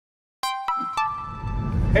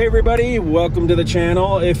Hey everybody, welcome to the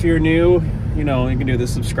channel. If you're new, you know, you can do the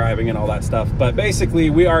subscribing and all that stuff. But basically,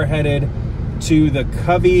 we are headed to the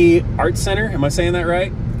Covey Art Center. Am I saying that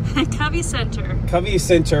right? Covey Center. Covey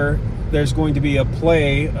Center. There's going to be a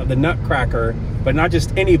play of the Nutcracker, but not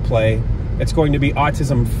just any play. It's going to be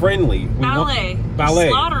autism friendly. Ballet. Ballet.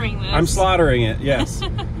 You're slaughtering this. I'm slaughtering it, yes.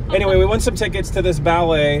 Anyway, we won some tickets to this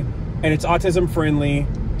ballet, and it's autism friendly.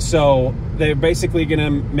 So they're basically gonna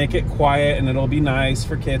make it quiet, and it'll be nice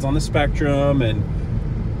for kids on the spectrum,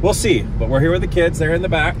 and we'll see. But we're here with the kids. They're in the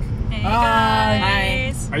back. Hey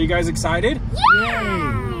guys. Are you guys excited?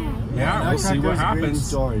 Yeah. Yeah, we'll see what happens.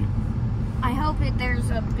 Story. I hope there's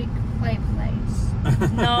a big play place.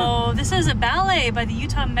 No, this is a ballet by the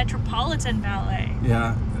Utah Metropolitan Ballet.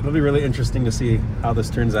 Yeah, it'll be really interesting to see how this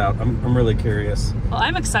turns out. I'm really curious. Well,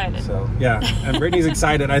 I'm excited. So yeah, and Brittany's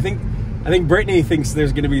excited. I think Brittany thinks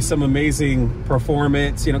there's going to be some amazing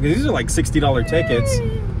performance, you know, because these are like $60 tickets.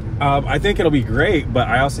 I think it'll be great, but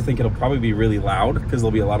I also think it'll probably be really loud because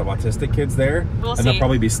there'll be a lot of autistic kids there. We'll see. They'll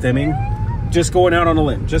probably be stimming. Just going out on a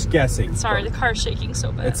limb, just guessing. Sorry, the car's shaking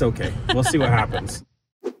so bad. It's okay. We'll see what happens.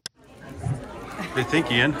 What do you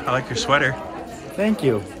think, Ian? I like your sweater. Thank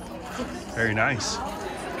you. Very nice.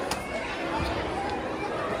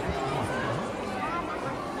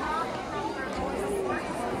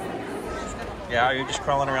 Yeah, are you just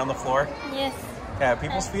crawling around the floor? Yes. Yeah,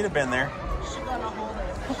 people's feet have been there. She's gonna hold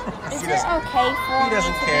it. Is He it doesn't- okay for he me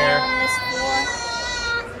doesn't to care. be on this floor?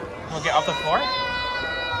 We'll get off the floor?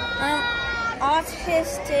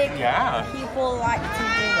 Autistic Yeah. people like to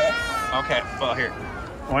do this. Okay, well here.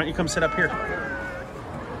 Why don't you come sit up here?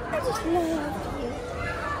 I just love you.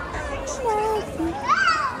 I just love you.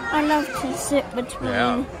 I love to sit between.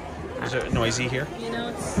 Yeah. Is it noisy here? You know,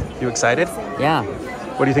 it's... You excited? Yeah.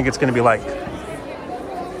 What do you think it's going to be like?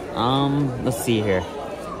 Let's see here.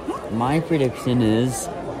 My prediction is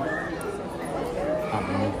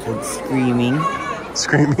kids screaming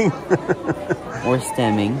Screaming? or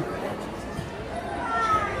stemming.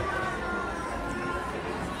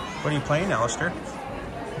 What are you playing, Alistair?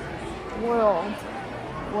 World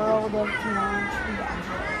of Geometry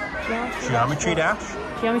Dash. Geometry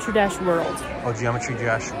Dash? Geometry Dash World. Oh, Geometry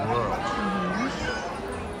Dash World.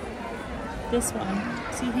 This one.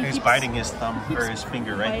 See, He's biting his thumb or his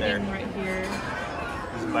finger right there. Right here.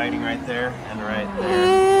 He's biting right there and right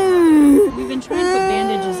there. We've been trying to put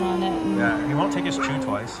bandages on it. And Yeah, he won't take his chew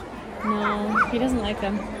toys. no, he doesn't like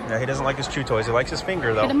them. Yeah, he doesn't like his chew toys. He likes his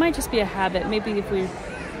finger But it though. might just be a habit. Maybe if we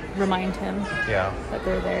remind him Yeah. that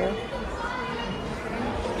they're there.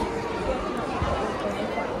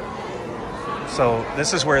 So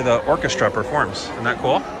this is where the orchestra performs. Isn't that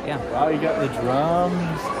cool? Yeah. Wow, you got the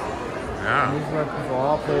drums. Yeah. These are people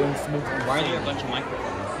all playing smooth. Why are there a bunch of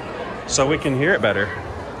microphones? So we can hear it better.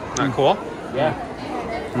 Not cool? Yeah.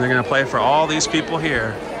 And they're gonna play for all these people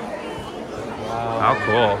here. Wow. How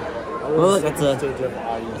cool. Well, look, it's Stage of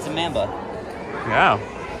audience. it's a mamba. Yeah.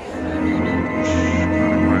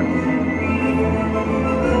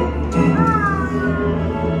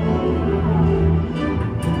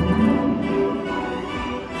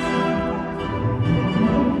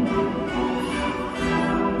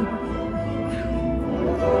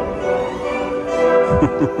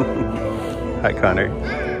 Hi, Connor.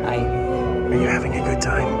 Hi. Are you having a good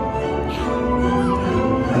time?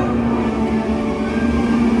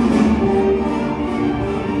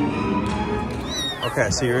 Okay,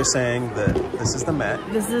 so you're saying that this is the Met.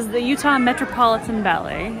 This is the Utah Metropolitan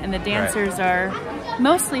Ballet, and the dancers are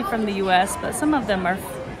mostly from the U.S., but some of them are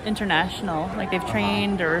international. Like they've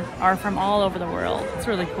trained or are from all over the world. It's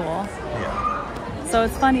really cool. Yeah. So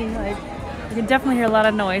it's funny, like you can definitely hear a lot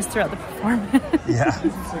of noise throughout the performance. Yeah,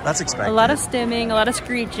 that's expected. A lot of stimming, a lot of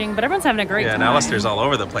screeching, but everyone's having a great Yeah, time. and Alistair's all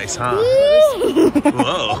over the place, huh?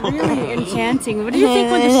 Whoa. Really enchanting. What did you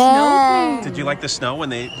think when the snow came? Did you like the snow when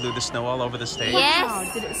they blew the snow all over the stage? Wow,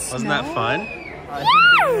 did it snow? Wasn't that fun?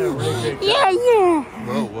 Yeah.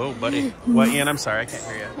 Whoa, whoa, buddy. What, Ian? I'm sorry, I can't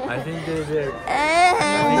hear you. I think they did a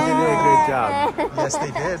good job. Yes,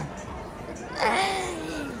 they did.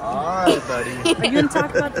 All right, buddy. Are you going to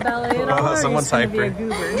talk about the ballet at all? Or are you Someone's just gonna be a hyper.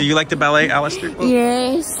 goober? Do you like the ballet, Alistair?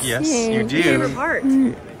 Yes. Yes, you Favorite do. part?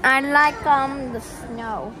 I like the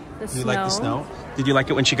snow. The You like the snow? Did you like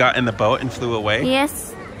it when she got in the boat and flew away?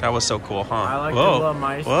 Yes. That was so cool, huh? I like Whoa. the little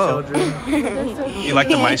mice Whoa. children. You like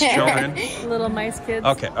the mice children? Little mice kids.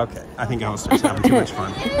 Okay, okay. I think Alistair's having too much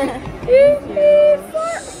fun.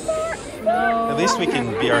 At least we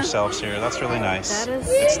can be ourselves here. That's really nice. That is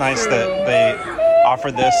It's nice that they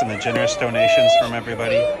offered this and the generous donations from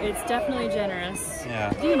everybody. It's definitely generous.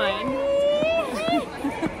 Yeah. Do you mind?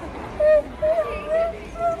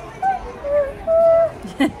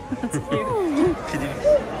 That's cute.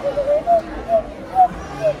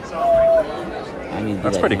 I need to do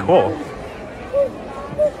That's that pretty now. cool.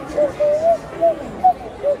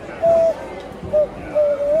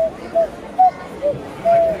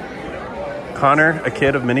 Connor, a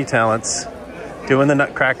kid of many talents, doing the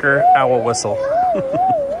Nutcracker owl whistle.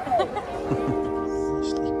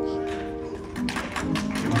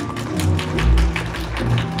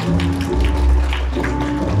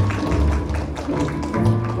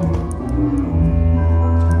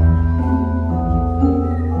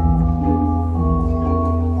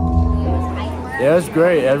 Yeah, it was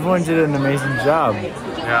great. Everyone did an amazing job.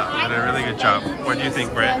 Yeah, did a really good job. What do you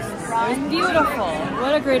think, Brett? It was beautiful.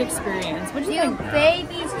 What a great experience. What do you think?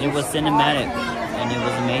 Babies. It was cinematic and it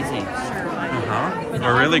was amazing.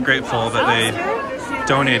 We're really grateful that they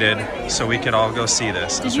donated so we could all go see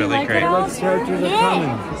this. It's you really like great. it all? Those characters are coming.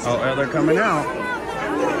 Oh, they're coming out.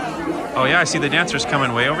 Oh yeah, I see the dancers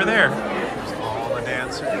coming way over there. There's all the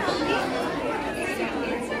dancers.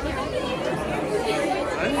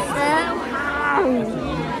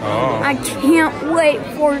 Oh. I can't wait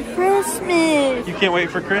for Christmas. You can't wait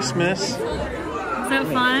for Christmas. Is that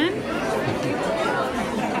fun?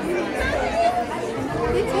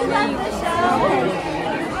 Did you love the show?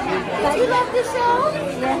 Did you love the show?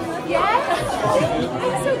 Yes. Yes?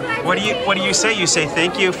 I'm so glad. What do you say? You say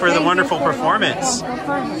thank you for the wonderful performance. You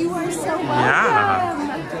are so welcome. Yeah.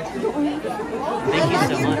 Thank you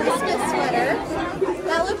so much. Christmas sweater.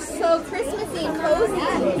 That looks so Christmassy and cozy.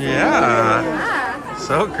 Yeah. Yeah.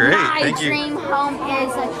 So great. My Thank you. dream home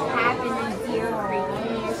is a cabin in Deer Creek.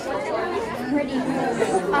 Pretty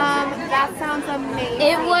cool. That sounds amazing.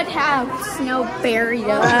 It would have snow buried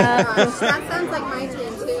up. That sounds like my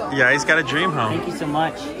dream too. Yeah, he's got a dream home. Thank you so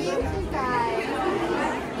much. Thank you guys.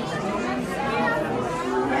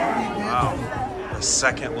 Wow. The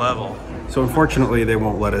second level. So unfortunately, they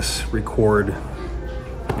won't let us record,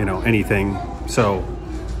 anything. So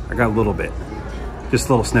I got a little bit. Just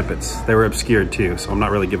little snippets. They were obscured too, so I'm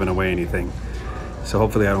not really giving away anything. So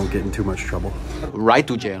hopefully I don't get in too much trouble. Right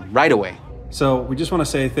to jail, right away. So we just want to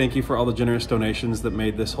say thank you for all the generous donations that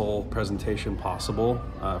made this whole presentation possible.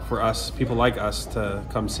 For us, people like us, to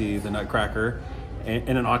come see the Nutcracker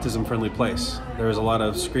in an autism-friendly place. There was a lot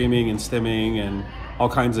of screaming and stimming and all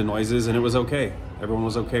kinds of noises, and it was okay. Everyone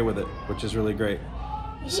was okay with it, which is really great.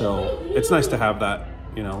 So it's nice to have that,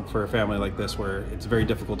 for a family like this where it's very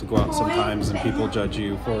difficult to go out sometimes and people judge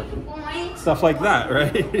you for stuff like that,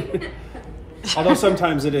 right? Although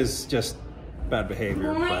sometimes it is just bad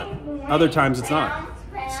behavior, but other times it's not.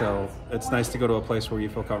 So it's nice to go to a place where you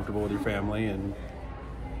feel comfortable with your family and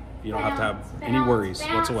you don't have to have any worries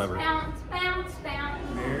whatsoever.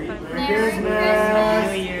 Merry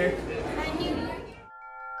Christmas! New Year.